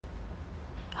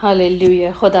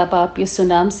Hallelujah. खुदा बाप यीशु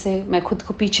नाम से मैं खुद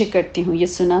को पीछे करती हूँ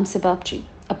यीशु नाम से बाप जी।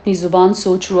 अपनी ज़ुबान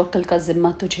सोच रूह अक्ल का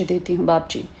ज़िम्मा तुझे देती हूँ बाप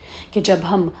जी, कि जब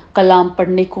हम कलाम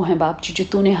पढ़ने को हैं बाप जी, जो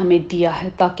तूने हमें दिया है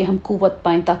ताकि हम कुव्वत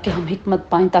पाएँ, ताकि हम हिकमत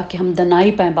पाएँ, ताकि हम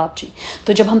दनाई पाएँ बाप जी।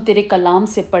 तो जब हम तेरे कलाम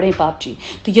से पढ़ें बाप जी,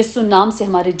 तो यीशु नाम से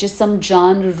हमारे जिस्म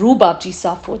जान रूह बाप जी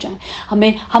साफ़ हो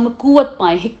जाएँ। हम कुव्वत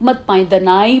पाएँ, हिकमत पाएँ,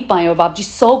 दनाई पाएँ और बाप जी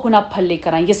 100 गुना फल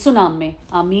लेकर आएँ यीशु नाम में,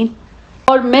 आमीन।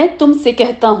 और मैं तुमसे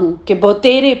कहता हूँ कि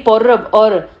बहुतेरे पूर्व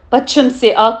और पश्चिम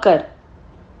से आकर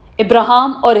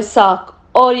इब्राहिम और इसहाक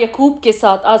और याकूब के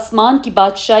साथ आसमान की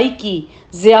बादशाही की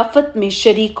ज़ियाफत में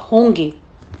शरीक होंगे,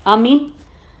 आमीन।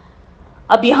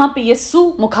 अब यहाँ पे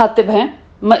यीशु मुखातिब हैं,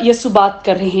 यीशु बात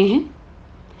कर रहे हैं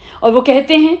और वो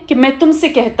कहते हैं कि मैं तुमसे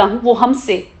कहता हूँ, वो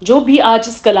हमसे जो भी आज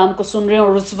इस कलाम को सुन रहे हैं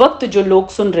और उस वक्त जो लोग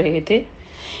सुन रहे थे,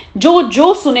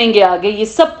 जो सुनेंगे आगे, ये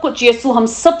सब कुछ यीशु हम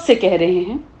सब से कह रहे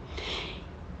हैं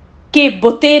कि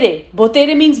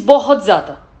बोतेरे मीन्स बहुत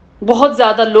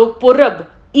ज्यादा लोग पूर्व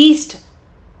ईस्ट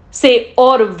से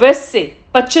और वेस्ट से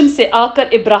पश्चिम से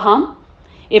आकर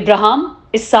इब्राहिम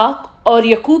इसहाक और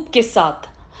याकूब के साथ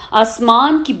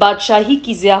आसमान की बादशाही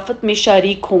की ज़ियाफत में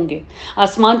शरीक होंगे।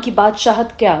 आसमान की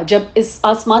बादशाहत क्या, जब इस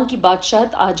आसमान की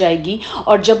बादशाहत आ जाएगी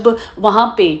और जब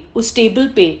वहाँ पे उस टेबल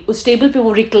पे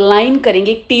वो रिक्लाइन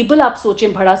करेंगे। एक टेबल आप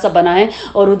सोचें बड़ा सा बना है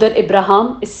और उधर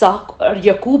इब्राहिम इसहाक और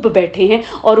याकूब बैठे हैं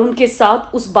और उनके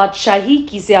साथ उस बादशाही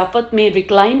की ज़ियाफत में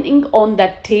रिक्लाइनिंग ऑन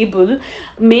दैट टेबल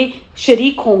में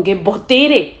शरीक होंगे।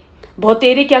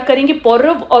 बहुतेरे क्या करेंगे,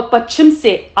 पूर्व और पश्चिम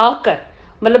से आकर,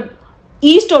 मतलब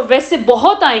ईस्ट और वेस्ट से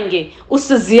बहुत आएंगे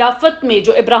उस ज़ियाफत में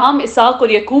जो इब्राहिम इसहाक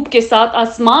और याकूब के साथ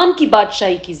आसमान की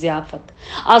बादशाही की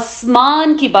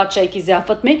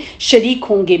ज़ियाफत में शरीक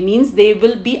होंगे। Means they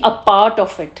will be a part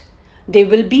of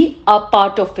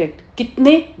it.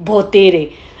 कितने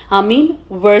बहुतेरे, आमीन।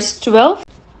 वर्स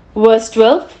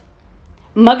 12,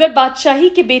 मगर बादशाही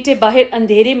के बेटे बाहर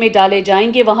अंधेरे में डाले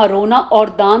जाएंगे, वहां रोना और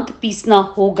दांत पीसना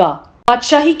होगा।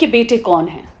 बादशाही के बेटे कौन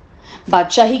हैं?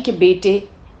 बादशाही के बेटे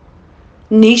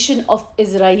नेशन ऑफ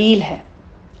इज़राइल है।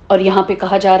 और यहाँ पे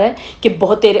कहा जा रहा है कि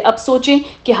बहुतेरे। अब सोचें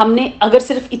कि हमने अगर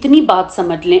सिर्फ इतनी बात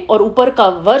समझ लें और ऊपर का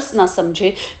वर्स ना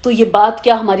समझे तो ये बात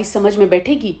क्या हमारी समझ में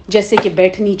बैठेगी? जैसे कि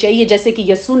बैठनी चाहिए। जैसे कि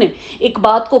यीशु ने एक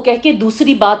बात को कह के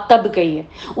दूसरी बात तब कही है।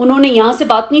 उन्होंने यहाँ से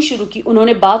बात नहीं शुरू की,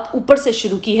 उन्होंने बात ऊपर से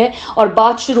शुरू की है। और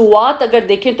बात शुरुआत अगर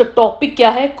देखें तो टॉपिक क्या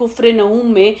है? कुफ्र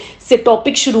नहूम में से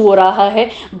टॉपिक शुरू हो रहा है।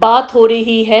 बात हो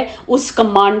रही है उस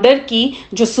कमांडर की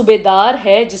जो सूबेदार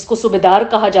है, जिसको सूबेदार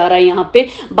कहा जा रहा है। यहाँ पे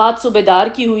बात सूबेदार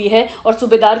की हुई है। और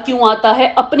सूबेदार क्यों आता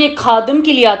है? अपने खादिम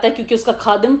के लिए आता है, क्योंकि उसका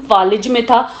खादिम फालिज में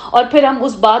था। और फिर हम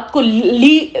उस बात को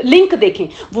लिंक देखें,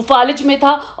 वो फालिज में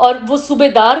था और वो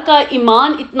सूबेदार का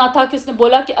ईमान इतना था कि उसने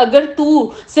बोला कि अगर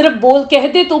तू सिर्फ बोल कह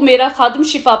दे तो मेरा खादिम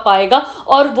शिफा पाएगा।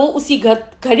 और वो उसी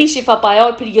घड़ी शिफा पाया।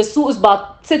 और फिर यीशु उस बात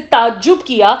से ताज्जुब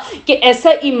किया कि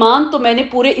ऐसा ईमान तो मैंने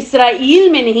पूरे इस्राएल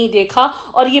में नहीं देखा।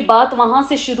 और ये बात वहां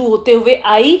से शुरू होते हुए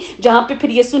आई जहां पे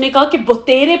फिर यीशु ने कहा कि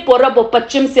बहुतेरे पूरब और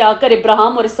पश्चिम से आकर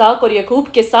इब्राहिम और इसहाक और याकूब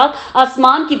के साथ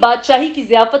आसमान की बादशाही की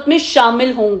ज़ियाफत में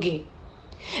शामिल होंगे।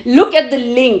 Look at the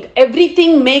link.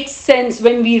 Everything makes sense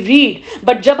when we read.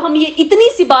 But जब हम ये इतनी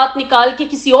सी बात निकाल के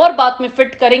किसी और बात में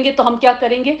फिट करेंगे तो हम क्या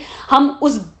करेंगे? हम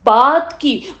उस बात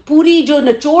की पूरी जो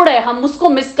निचोड़ है हम उसको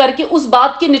मिस करके उस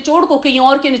बात के निचोड़ को कहीं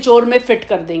और के निचोड़ में फिट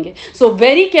कर देंगे। सो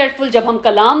वेरी केयरफुल, जब हम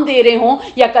कलाम दे रहे हों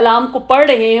या कलाम को पढ़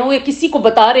रहे हों या किसी को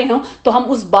बता रहे हों तो हम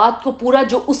उस बात को पूरा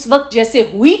जो उस वक्त जैसे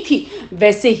हुई थी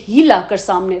वैसे ही लाकर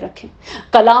सामने रखें।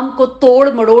 कलाम को तोड़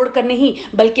मड़ोड़ कर नहीं,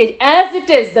 बल्कि as it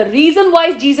is. The reason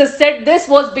why Jesus said this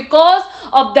was because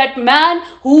of that man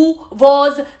who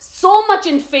was so much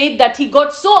in faith that he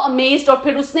got so amazed। और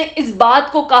फिर उसने इस बात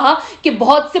को कहा कि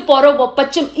बहुत से पूर्व और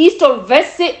पश्चिम, ईस्ट और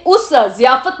वेस्ट से उस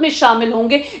ज़ियाफत में शामिल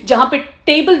होंगे जहां पे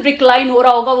टेबल रिक्लाइन हो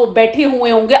रहा होगा। वो बैठे हुए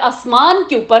होंगे आसमान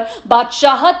के ऊपर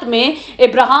बादशाहत में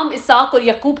इब्राहिम इसहाक और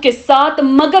याकूब के साथ।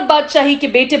 मगर बादशाही के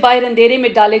बेटे बाहर अंधेरे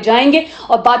में डाले जाएंगे।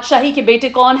 और बादशाही के बेटे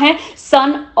कौन है?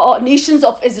 नेशंस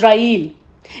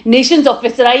ऑफ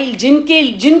इज़राइल,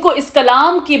 जिनको इस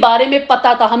कलाम के बारे में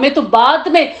पता था। हमें तो बाद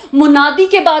में मुनादी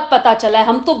के बाद पता चला है,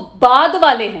 हम तो बाद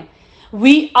वाले हैं।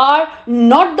 We are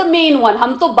not the main one।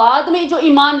 हम तो बाद में जो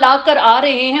ईमान लाकर आ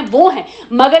रहे हैं वो हैं।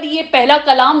 मगर ये पहला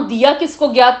कलाम दिया किसको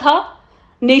गया था?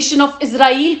 नेशन ऑफ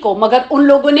इज़राइल को। मगर उन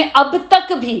लोगों ने अब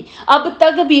तक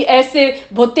भी ऐसे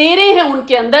बहुतेरे हैं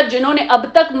उनके अंदर जिन्होंने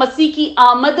अब तक मसीह की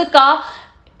आमद का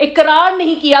इकरार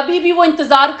नहीं किया, अभी भी वो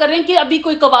इंतजार कर रहे हैं कि अभी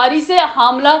कोई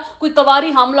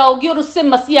कवारी हामला होगी और उससे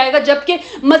मसीह आएगा, जबकि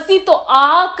मसीह तो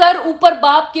आकर ऊपर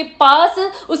बाप के पास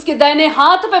उसके दाहिने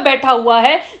हाथ पे बैठा हुआ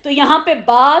है। तो यहाँ पे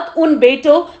बात उन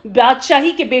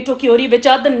बादशाही के बेटों की हो रही, which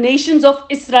are the Nations of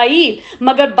Israel,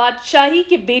 मगर बादशाही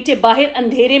के बेटे बाहर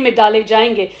अंधेरे में डाले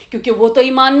जाएंगे, क्योंकि वो तो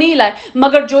ईमान नहीं लाए,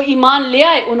 मगर जो ईमान ले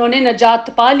आए उन्होंने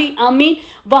नजात पा ली। आमीन।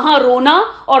 वहां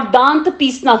रोना और दांत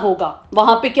पीसना होगा।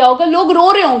 वहां पे क्या होगा? लोग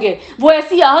रो रहे होंगे। वो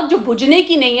ऐसी आग जो बुझने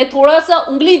की नहीं है, थोड़ा सा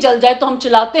उंगली जल जाए तो हम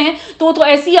चलाते हैं, तो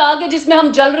ऐसी आग है जिसमें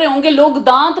हम जल रहे होंगे, लोग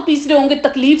दांत पीस रहे होंगे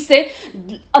तकलीफ से।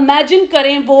 इमेजिन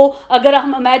करें, वो अगर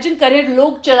हम इमेजिन करें,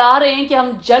 लोग चला रहे हैं कि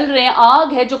हम जल रहे हैं,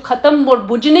 आग है जो खत्म और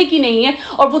बुझने की नहीं है,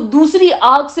 और वो दूसरी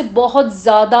आग से बहुत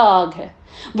ज्यादा आग है।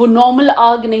 वो नॉर्मल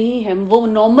आग नहीं है, वो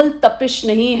नॉर्मल तपिश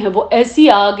नहीं है, वो ऐसी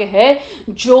आग है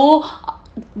जो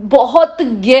बहुत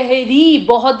गहरी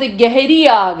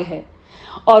आग है।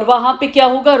 और वहां पे क्या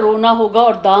होगा? रोना होगा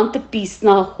और दांत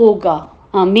पीसना होगा।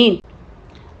 आमीन।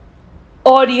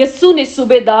 और यीशु ने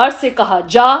सूबेदार से कहा,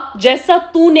 जा, जैसा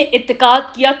तूने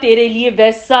इत्तेकाद किया तेरे लिए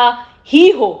वैसा ही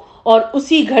हो। और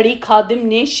उसी घड़ी खादिम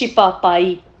ने शिफा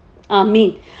पाई।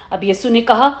 आमीन। अब यीशु ने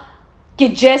कहा कि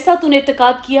जैसा तूने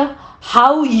इत्तेकाद किया,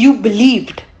 हाउ यू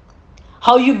बिलीव्ड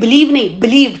नहीं,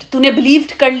 बिलीव्ड, तूने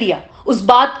बिलीव्ड कर लिया, उस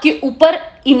बात के ऊपर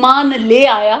ईमान ले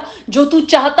आया जो तू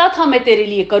चाहता था मैं तेरे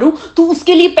लिए करूं, तू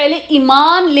उसके लिए पहले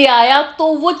ईमान ले आया, तो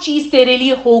वो चीज तेरे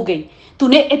लिए हो गई।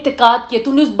 तूने इत्तेकाद किया,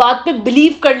 तूने उस बात पे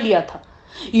बिलीव कर लिया था।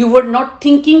 You were not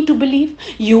thinking to believe,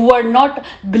 you were not,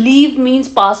 believe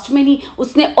means past में नहीं,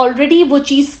 उसने ऑलरेडी वो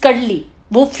चीज कर ली,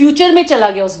 वो फ्यूचर में चला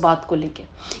गया उस बात को लेके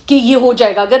कि ये हो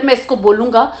जाएगा, अगर मैं इसको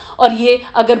बोलूंगा और ये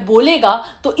अगर बोलेगा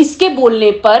तो इसके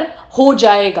बोलने पर हो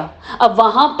जाएगा। अब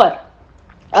वहां पर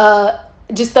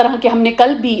जिस तरह के हमने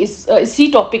कल भी इसी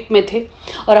टॉपिक में थे,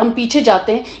 और हम पीछे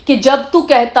जाते हैं कि जब तू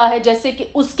कहता है जैसे कि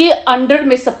उसके अंडर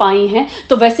में सपाई हैं,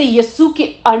 तो वैसे यीशु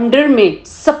के अंडर में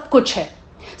सब कुछ है।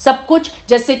 सब कुछ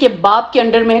जैसे कि बाप के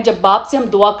अंडर में है। जब बाप से हम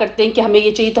दुआ करते हैं कि हमें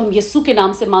ये चाहिए, तो हम यीशु के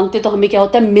नाम से मांगते हैं, तो हमें क्या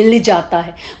होता है? मिल जाता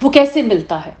है। वो कैसे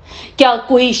मिलता है? क्या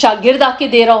कोई शागिर्द आके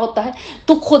दे रहा होता है?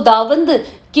 तो खुदावंद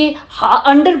के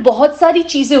अंडर बहुत सारी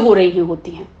चीजें हो रही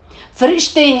होती हैं,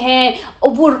 फरिश्ते हैं,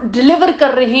 वो डिलीवर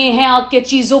कर रहे हैं आके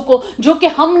चीजों को जो कि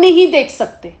हम नहीं देख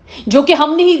सकते,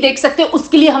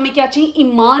 उसके लिए हमें क्या चाहिए?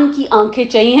 ईमान की आंखें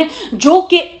चाहिए, जो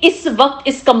कि इस वक्त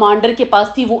इस कमांडर के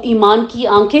पास थी। वो ईमान की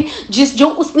आंखें जो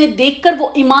उसने देखकर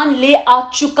वो ईमान ले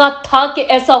आ चुका था कि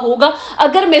ऐसा होगा,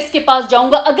 अगर मैं इसके पास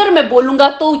जाऊंगा, अगर मैं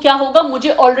बोलूंगा तो क्या होगा?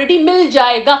 मुझे ऑलरेडी मिल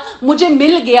जाएगा, मुझे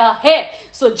मिल गया है।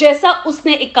 सो जैसा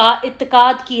उसने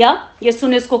इत्तेकाद किया, यीशु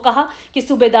ने उसको कहा कि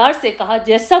सूबेदार से कहा,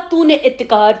 जैसा तूने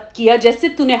इत्तेकाद किया, जैसे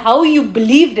तूने, हाउ यू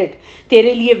बिलीव्ड इट,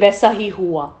 तेरे लिए वैसा ही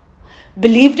हुआ।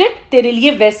 बिलीव्ड इट, तेरे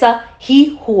लिए वैसा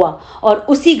ही हुआ। और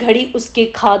उसी घड़ी उसके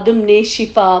खादिम ने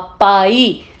शिफा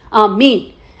पाई।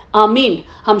 आमीन। आमीन।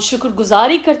 हम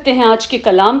शुक्रगुजारी करते हैं आज के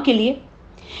कलाम के लिए,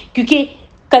 क्योंकि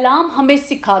कलाम हमें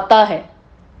सिखाता है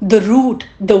द रूट,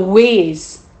 द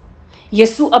वेज।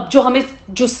 यीशु अब जो हमें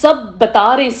जो सब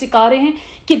बता रहे हैं, सिखा रहे हैं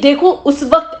कि देखो उस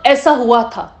वक्त ऐसा हुआ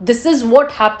था, this is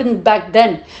what happened back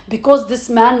then, because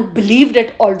this man believed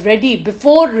it already,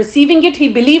 before receiving it he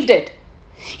believed it,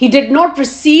 he did not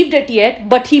received it yet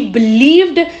but he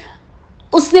believed.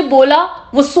 उसने बोला,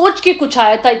 वो सोच के कुछ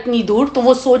आया था इतनी दूर, तो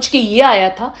वो सोच के ये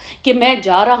आया था कि मैं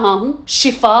जा रहा हूं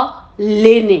शिफा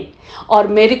लेने, और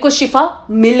मेरे को शिफा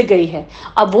मिल गई है।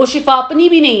 अब वो शिफा अपनी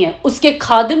भी नहीं है, उसके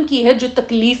खादिम की है जो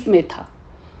तकलीफ में था।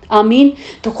 आमीन।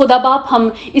 तो खुदा बाप,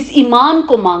 हम इस ईमान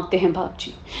को मांगते हैं बाप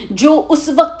जी, जो उस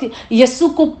वक्त यीशु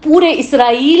को पूरे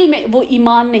इस्राएल में वो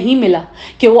ईमान नहीं मिला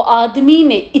कि वो आदमी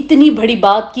ने इतनी बड़ी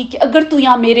बात की कि अगर तू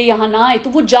यहाँ मेरे यहाँ ना आए, तो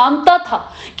वो जानता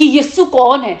था कि यीशु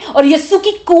कौन है और यीशु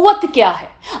की कुव्वत क्या है।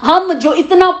 हम जो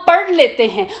इतना पढ़ लेते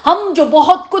हैं, हम जो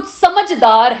बहुत कुछ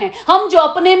समझदार हैं, हम जो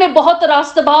अपने में बहुत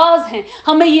रास्तबाज हैं,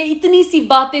 हमें ये इतनी सी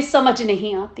बातें समझ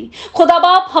नहीं आती। खुदा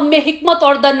बाप, हमें हिकमत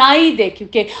और दानाई दे,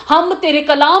 क्योंकि हम तेरे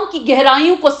कलाम की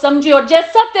गहराइयों को समझे, और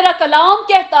जैसा तेरा कलाम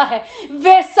कहता है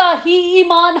वैसा ही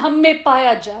ईमान हम में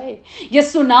पाया जाए।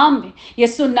 यीशु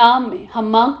नाम में हम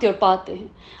मांगते और पाते हैं।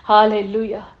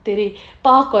 हालेलुया, तेरे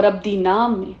पाक और अब्दी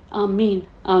नाम में। आमीन,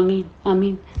 आमीन,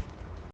 आमीन।